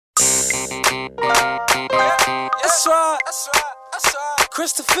That's right.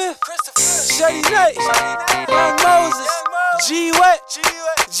 Chris the Fifth, Shady Nate, Young Moses, G-Wet.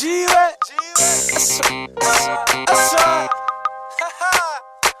 That's right.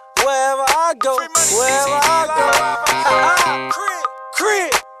 Wherever I go.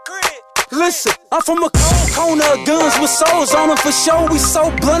 Crib. Listen, I'm from a cold corner of guns with souls on them for sure. We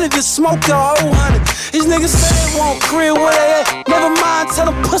so blunted to smoke the whole 100. These niggas say they want crib, where they at? Never mind, tell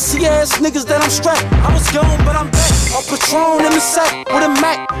them pussy ass niggas that I'm strapped. I was gone, but I'm back. On Patron in the sack with a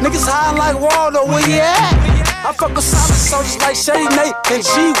Mac. Niggas high like Waldo, where you at? I fuck with solid soldiers like Shady Nate and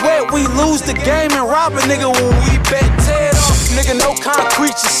G-Wet. We lose the game and rob a nigga when we bet Ted off. Nigga, no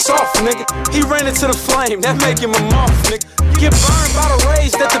concrete, just soft, nigga. He ran into the flame, that make him a moth, nigga. Get burned by the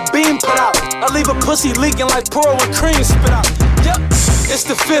rays that the beam put out. I leave a pussy leaking like pearl when cream spit out. Yup, it's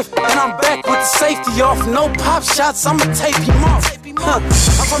the Fifth, and I'm back with the safety off. No pop shots, I'ma tape him off. I'm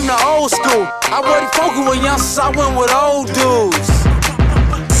from the old school. I wasn't fucking with youngsters, I went with old dudes.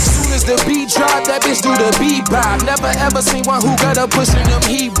 As the beat drop, that bitch do the bebop. Never ever seen one who got up pushing them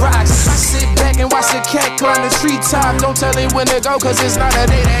heat rocks. I sit back and watch the cat climb the treetop. Don't tell him when to go, cause it's not a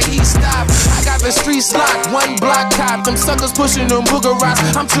day that he stop. I got the streets locked, one block cop. Them suckers pushing them booger rocks.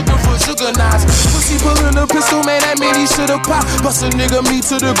 I'm tripping for sugar knots. Pussy pulling a pistol, man, that mean he should've popped. Bust a nigga me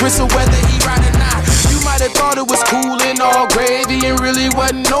to the gristle, whether he ride or not. You might have thought it was cool and all gravy, and really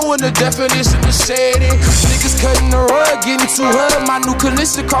wasn't knowing the definition of shady. Niggas cutting the rug, getting too hard. My new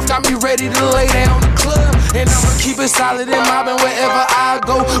Kalishnikov got me ready to lay down the club, and I'ma keep it solid and mobbing wherever I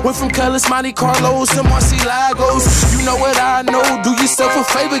go. Went from Colors, Monte Carlos to Marcielagos. You know what I know, do yourself a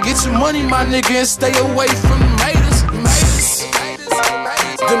favor, get your money, my nigga, and stay away from them haters.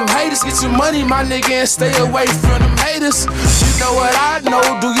 Them haters, get your money, my nigga, and stay away from them haters. You know what I know,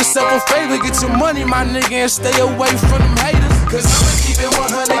 do yourself a favor, get your money, my nigga, and stay away from them haters. Cause I'ma keep it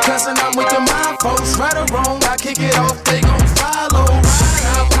 100, cause I'm with the my folks. Right or wrong, I kick it off, they gon' follow. Ride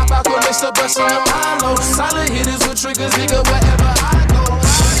out, pop out, go mix the bus in them hollow. Solid hitters with triggers, nigga, wherever I go.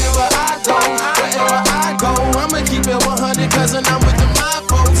 Wherever I go, I'ma keep it 100, cause I'm with the my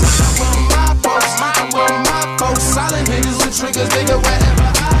folks. I'm with my folks. Solid hitters with triggers, nigga, wherever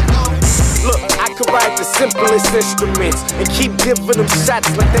I go. Look, I could write the simplest instruments and keep giving them shots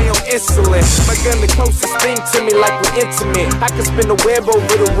like they on insulin. My gun the closest thing to me, like we're intimate. I can spin the web over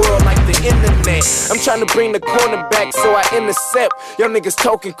the world like the internet. I'm trying to bring the corner back, so I intercept. Y'all niggas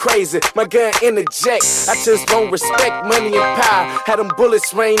talking crazy, my gun interject. I just don't respect money and power. Had them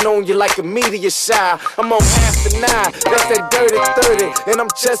bullets rain on you like a meteor shower. I'm on half the 9, that's that dirty 30. And I'm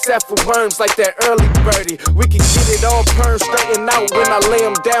just after worms like that early birdie. We can get it all perm straightened out when I lay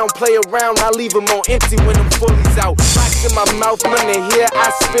them down. Play around, I leave them on empty when them fullies out. Rocks in my mouth, money here,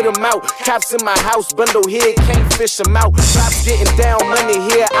 I spit them out. Cops in my house, bundle here, can't fish them out. Drops getting down, money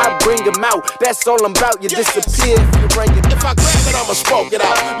here, I bring them out. That's all I'm about, you disappear if you bring it. If I grab it, I'ma smoke it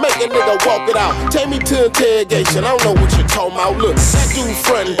out. Make a nigga walk it out. Take me to interrogation, I don't know what you're talking about. Look, that dude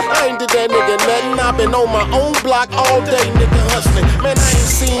frontin', I ain't did that nigga nothing. I been on my own block all day, nigga hustling. Man, I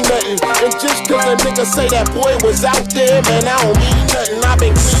ain't seen nothing. And just cause a nigga say that boy was out there, man, I don't mean nothing. I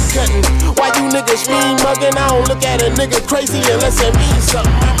been clean cutting. Why you niggas mean mugging? I don't look at a nigga crazy unless it means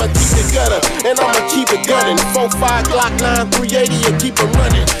something. I'ma keep it gutter, and I'ma keep it gunning. 4-5 Glock 9 380 and keep it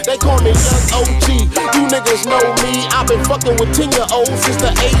running. They call me Young OG. You niggas know me. I've been fucking with 10-year-olds since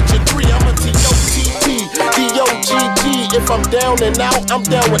the age of 3. I'm a T-O-T-T, D-O-G-G. If I'm down and out, I'm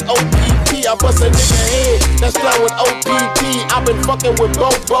down with OPP. I bust a nigga head that's down with OPD. I've been fucking with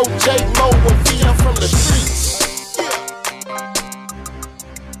Bo, J-Mo, and V. I'm from the streets.